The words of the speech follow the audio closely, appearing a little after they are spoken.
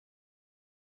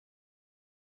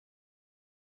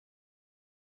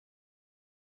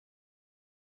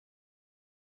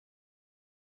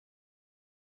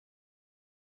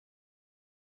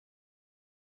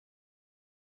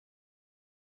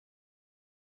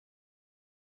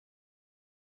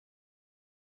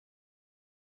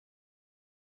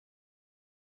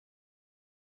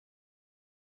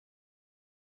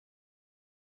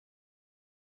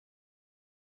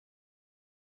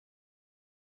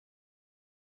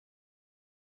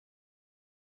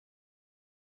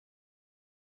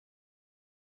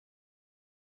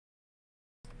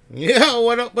Yo,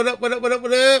 what up, what up, what up, what up,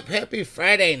 what up? Happy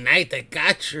Friday night. I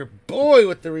got your boy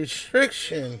with the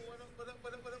restriction.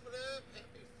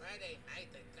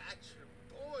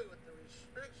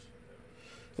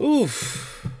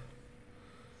 Oof.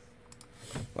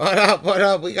 What up, what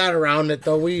up? We got around it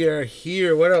though. We are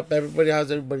here. What up, everybody? How's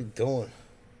everybody doing?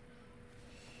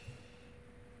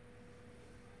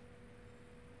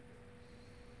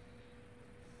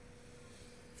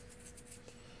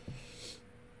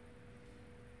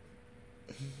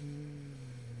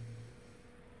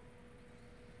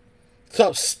 What's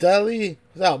up, Stelly?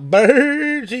 What's up,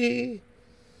 Bergie?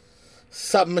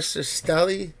 What's up, Mr.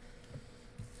 Stelly?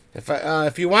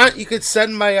 If you want, you could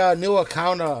send my new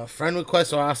account a friend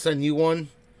request, or I'll send you one.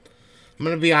 I'm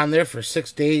gonna be on there for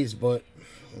 6 days, but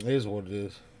it is what it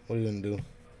is. What are you gonna do?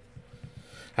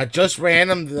 I just ran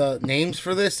them the names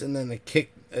for this, and then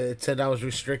it said I was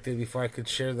restricted before I could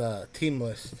share the team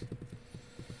list.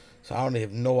 So I don't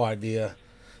have no idea.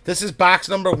 This is box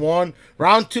number 1.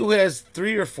 Round 2 has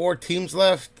 3 or 4 teams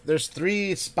left. There's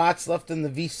 3 spots left in the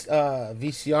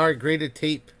VCR graded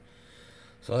tape.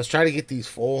 So let's try to get these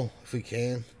full if we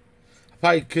can. I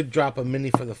probably could drop a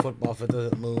mini for the football if it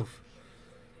doesn't move.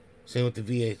 Same with the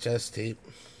VHS tape.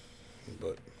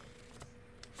 But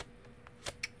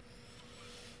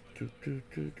I'm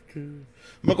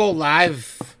gonna go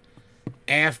live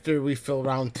after we fill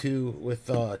round 2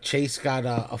 with Chase got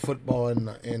a football in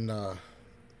the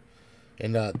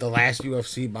last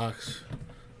UFC box.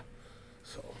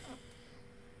 So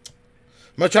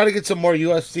I'm gonna try to get some more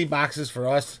UFC boxes for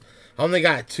us. I only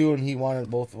got 2 and he wanted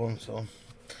both of them, so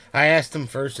I asked him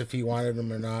first if he wanted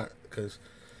them or not, because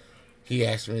he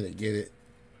asked me to get it.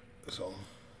 So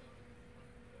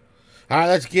alright,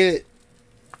 let's get it.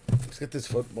 Let's get this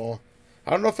football.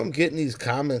 I don't know if I'm getting these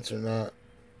comments or not.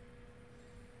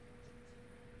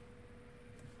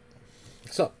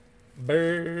 What's up,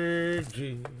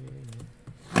 Bergie?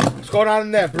 What's going on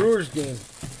in that Brewers game?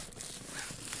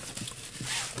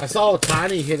 I saw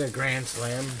Ohtani hit a grand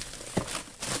slam.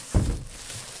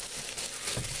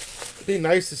 It'd be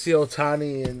nice to see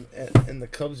Ohtani in the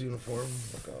Cubs uniform.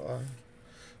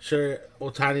 Sure,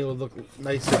 Ohtani would look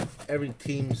nice at every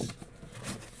team.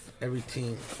 Let's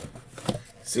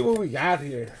see what we got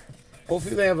here.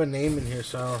 Hopefully they have a name in here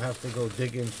so I don't have to go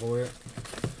digging for it.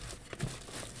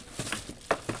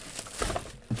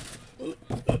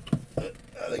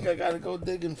 I think I gotta go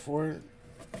digging for it.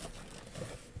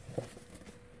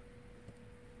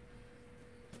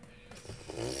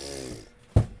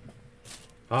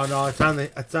 Oh no,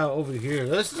 it's out over here.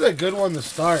 This is a good one to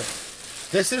start.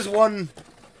 This is one.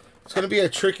 It's gonna be a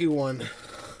tricky one.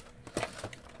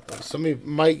 Somebody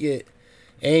might get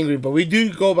angry, but we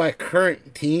do go by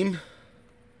current team.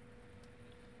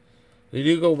 We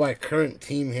do go by current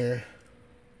team here.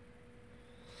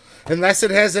 Unless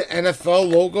it has an NFL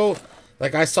logo.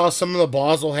 Like I saw some of the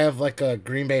balls will have like a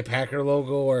Green Bay Packer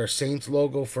logo or a Saints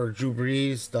logo for Drew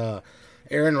Brees. The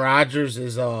Aaron Rodgers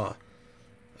is a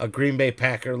Green Bay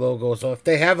Packer logo. So if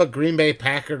they have a Green Bay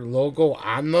Packer logo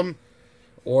on them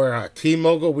or a team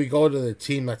logo, we go to the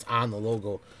team that's on the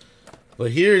logo.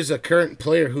 But here's a current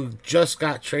player who just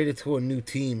got traded to a new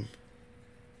team.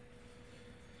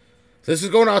 This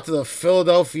is going out to the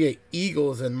Philadelphia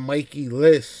Eagles and Mikey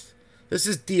List. This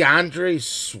is DeAndre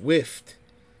Swift.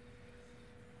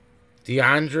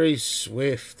 DeAndre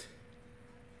Swift.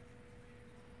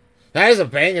 That is a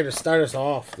banger to start us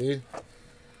off, dude.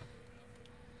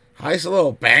 Nice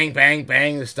little bang, bang,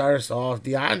 bang to start us off.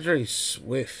 DeAndre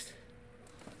Swift.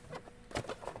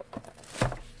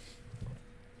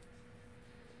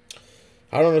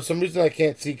 I don't know. For some reason I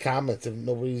can't see comments if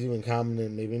nobody's even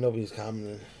commenting. Maybe nobody's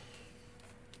commenting.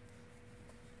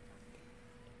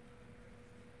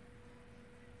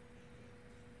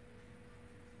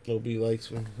 Nobody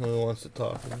likes me. No one wants to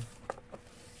talk to me.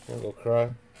 I'm gonna go cry.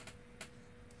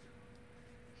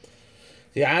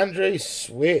 DeAndre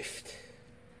Swift.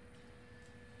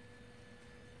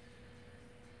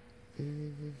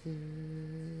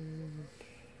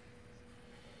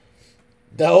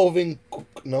 Delvin,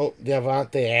 no.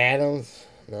 Devontae Adams,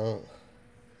 no.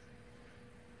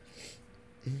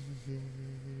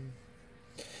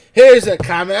 Here's a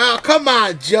comment. Oh, come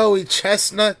on, Joey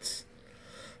Chestnuts.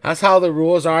 That's how the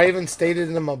rules are. I even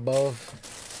stated them above.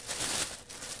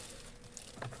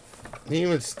 I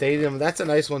even stated them. That's a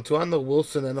nice one, too, on the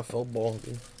Wilson NFL ball,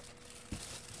 dude.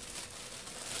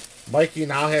 Mikey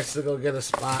now has to go get a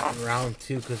spot in round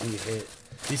 2 because he hit.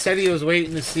 He said he was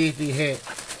waiting to see if he hit.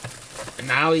 And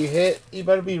now he hit. He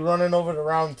better be running over to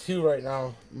round 2 right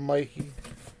now, Mikey.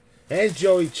 And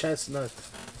Joey Chestnut.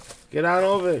 Get on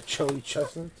over there, Joey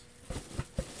Chestnut.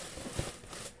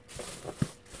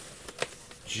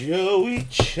 Joey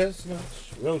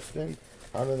Chestnuts roasting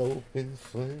on an open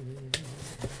flame.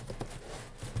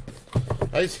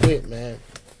 Nice hit, man.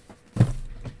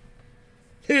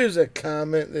 Here's a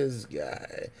comment. This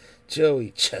guy,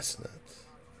 Joey Chestnuts.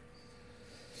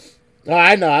 Oh,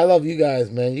 I know. I love you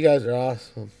guys, man. You guys are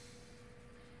awesome.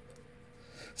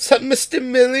 What's up, Mr.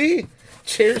 Millie?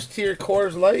 Cheers to your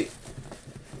Coors Light,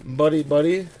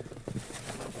 buddy.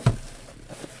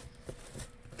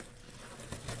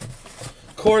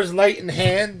 Coors Light in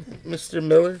hand, Mr.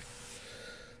 Miller.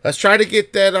 Let's try to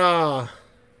get that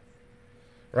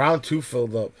round 2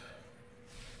 filled up.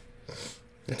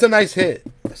 It's a nice hit.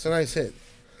 It's a nice hit.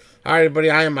 All right,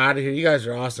 everybody. I am out of here. You guys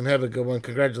are awesome. Have a good one.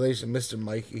 Congratulations, Mr.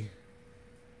 Mikey.